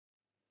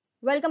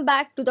Welcome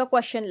back to the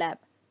question lab.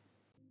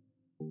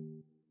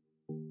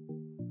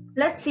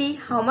 Let's see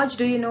how much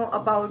do you know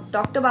about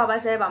Dr.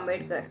 Babasaheb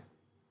Ambedkar.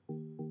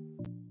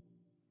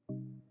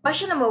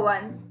 Question number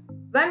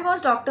 1. When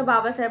was Dr.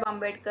 Babasaheb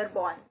Ambedkar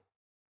born?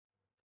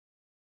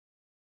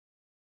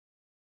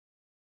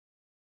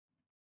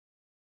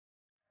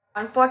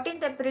 On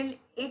 14th April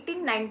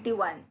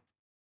 1891.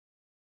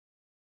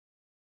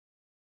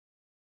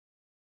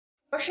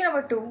 Question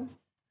number 2.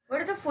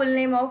 What is the full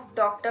name of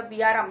Dr.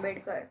 B.R.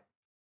 Ambedkar?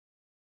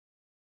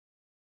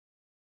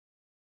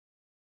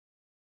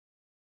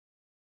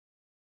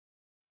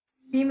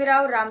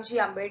 Bhimrao Ramji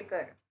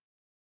Ambedkar.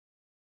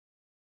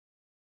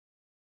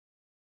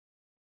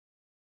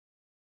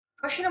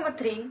 Question number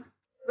 3.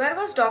 Where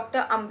was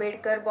Dr.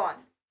 Ambedkar born?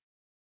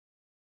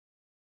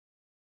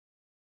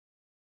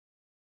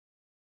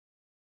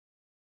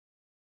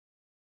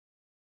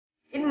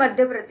 In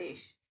Madhya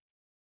Pradesh.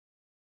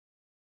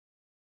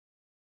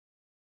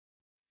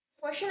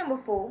 Question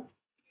number 4.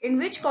 In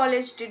which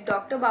college did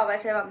Dr.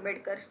 Babasaheb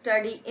Ambedkar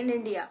study in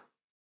India?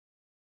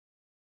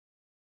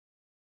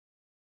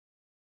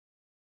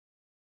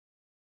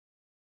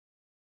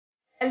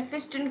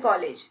 Elphinstone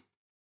College.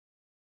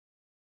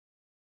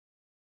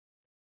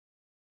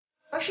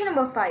 Question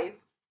number 5.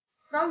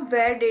 From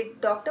where did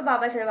Dr.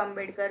 Babasaheb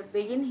Ambedkar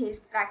begin his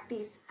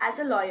practice as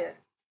a lawyer?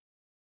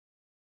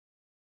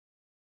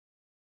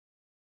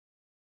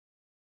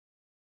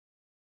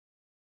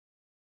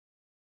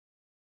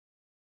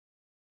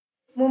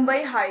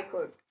 Mumbai High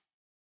Court.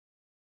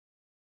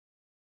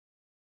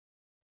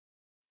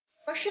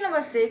 Question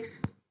number 6.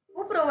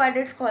 Who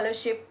provided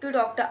scholarship to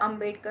Dr.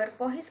 Ambedkar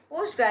for his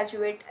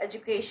postgraduate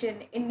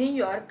education in New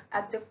York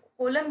at the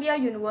Columbia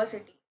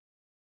University?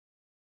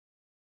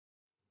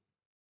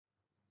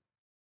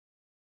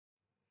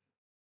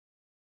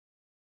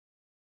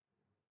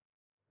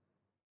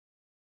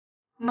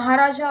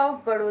 Maharaja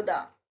of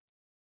Baroda.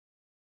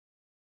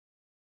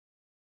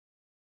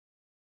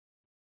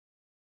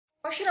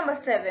 Question number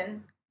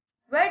 7.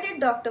 Where did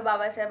Dr.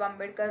 Babasaheb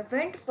Ambedkar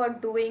went for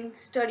doing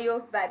study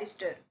of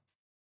barrister?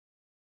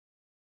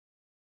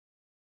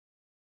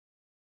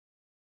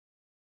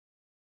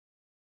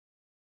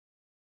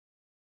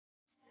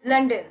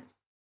 London.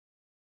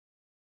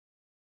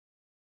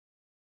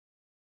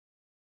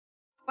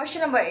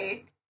 Question number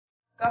 8.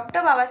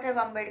 Dr. Babasaheb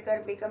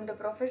Ambedkar became the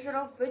professor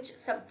of which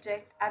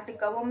subject at the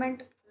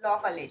Government Law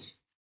College?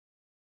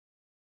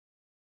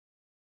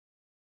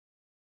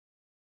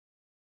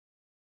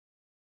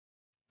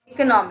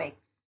 Economics.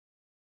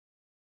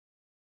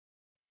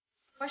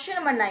 Question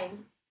number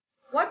 9.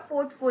 What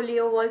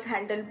portfolio was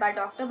handled by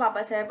Dr.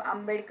 Babasaheb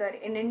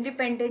Ambedkar in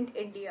independent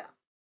India?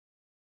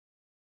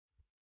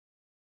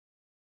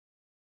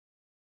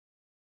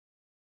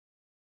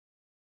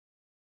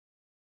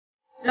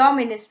 Law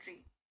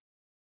Ministry.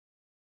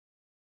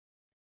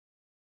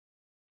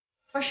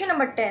 Question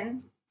number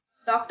 10.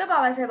 Dr.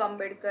 Babasaheb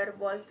Ambedkar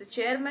was the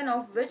chairman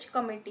of which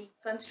committee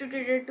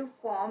constituted to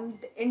form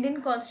the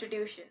Indian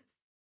Constitution?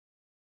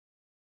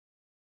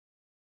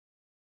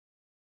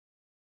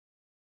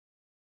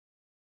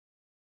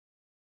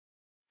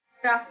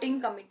 Drafting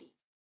Committee.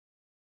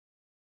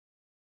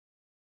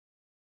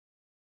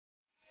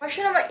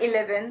 Question number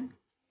 11.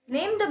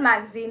 Name the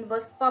magazine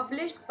was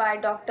published by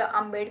Dr.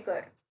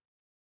 Ambedkar.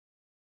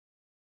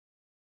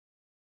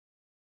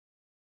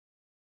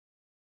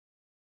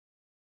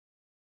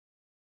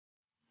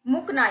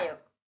 Muknayak.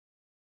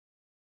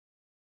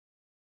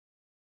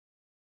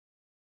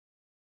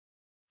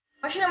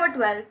 Question number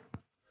 12.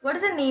 What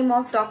is the name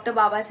of Dr.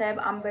 Babasaheb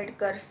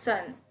Ambedkar's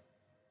son?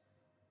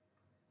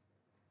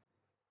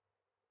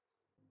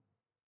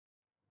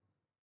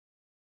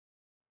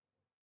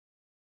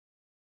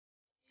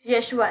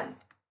 Yashwant.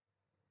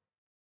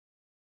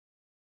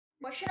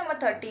 Question number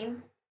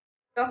 13.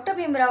 Dr.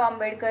 Bhimrao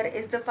Ambedkar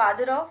is the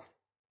father of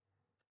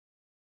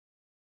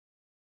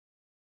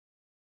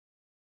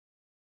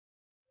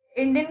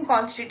Indian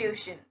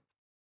Constitution.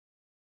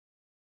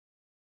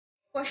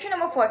 Question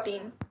number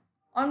 14.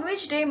 On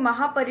which day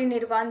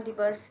Mahaparinirvan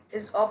Diwas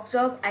is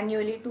observed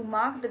annually to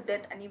mark the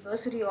death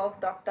anniversary of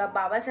Dr.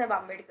 Babasaheb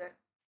Ambedkar?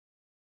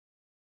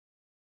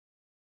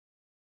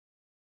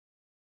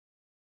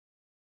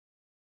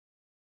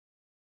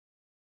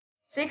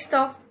 6th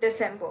of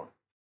December.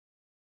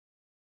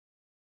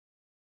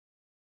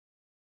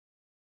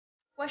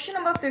 Question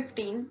number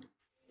 15.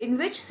 In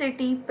which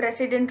city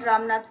President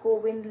Ramnath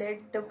Kovind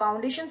laid the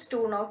foundation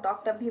stone of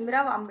Dr.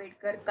 Bhimrao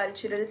Ambedkar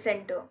Cultural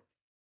Center?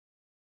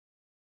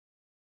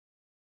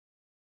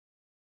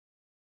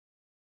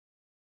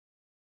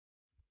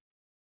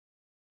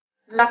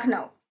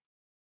 Lucknow.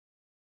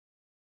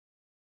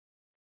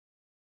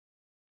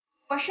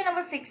 Question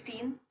number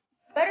 16.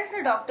 Where is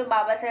the Dr.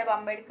 Babasaheb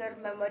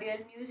Ambedkar Memorial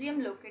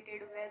Museum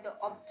located where the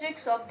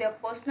objects of their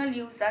personal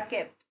use are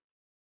kept?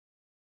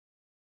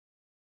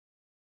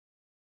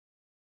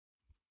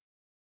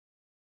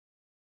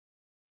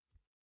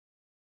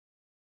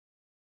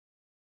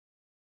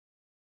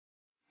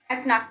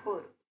 At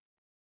Nagpur.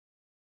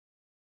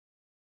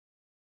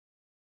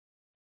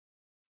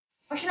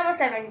 Question number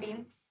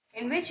 17.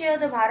 In which year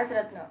the Bharat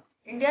Ratna,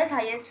 India's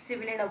highest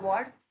civilian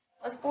award,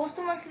 was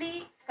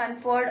posthumously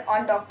conferred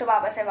on Dr.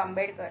 Babasaheb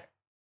Ambedkar?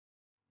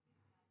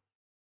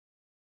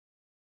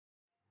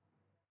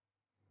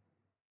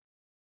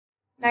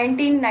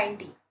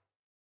 1990.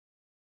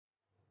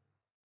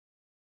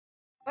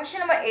 Question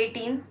number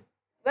 18.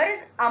 Where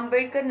is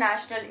Ambedkar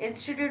National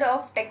Institute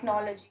of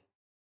Technology?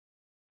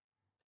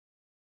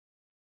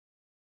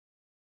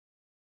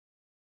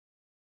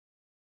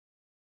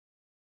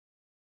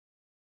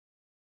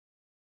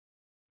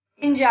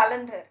 In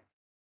Jalandhar.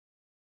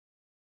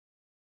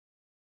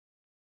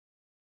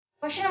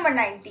 Question number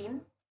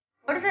 19.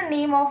 What is the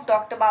name of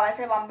Dr.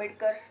 Babasaheb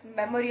Ambedkar's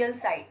memorial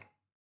site?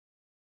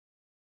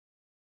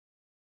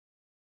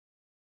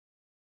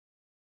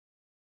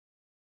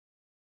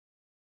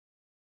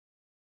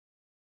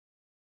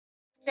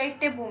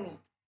 Chaitya Bhumi.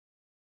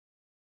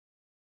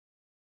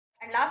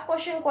 And last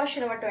question,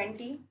 question number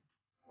 20.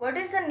 What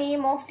is the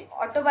name of the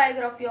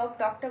autobiography of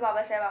Dr.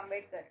 Babasaheb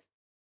Ambedkar?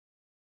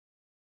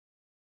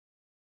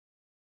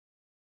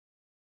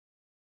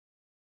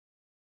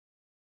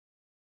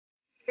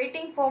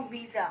 Waiting for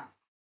Visa.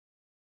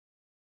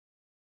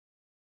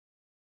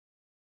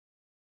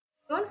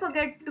 Don't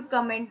forget to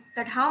comment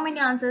that how many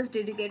answers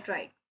did you get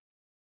right.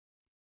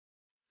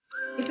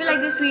 If you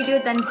like this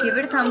video, then give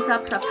it a thumbs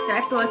up,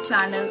 subscribe to our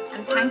channel,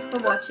 and thanks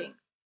for watching.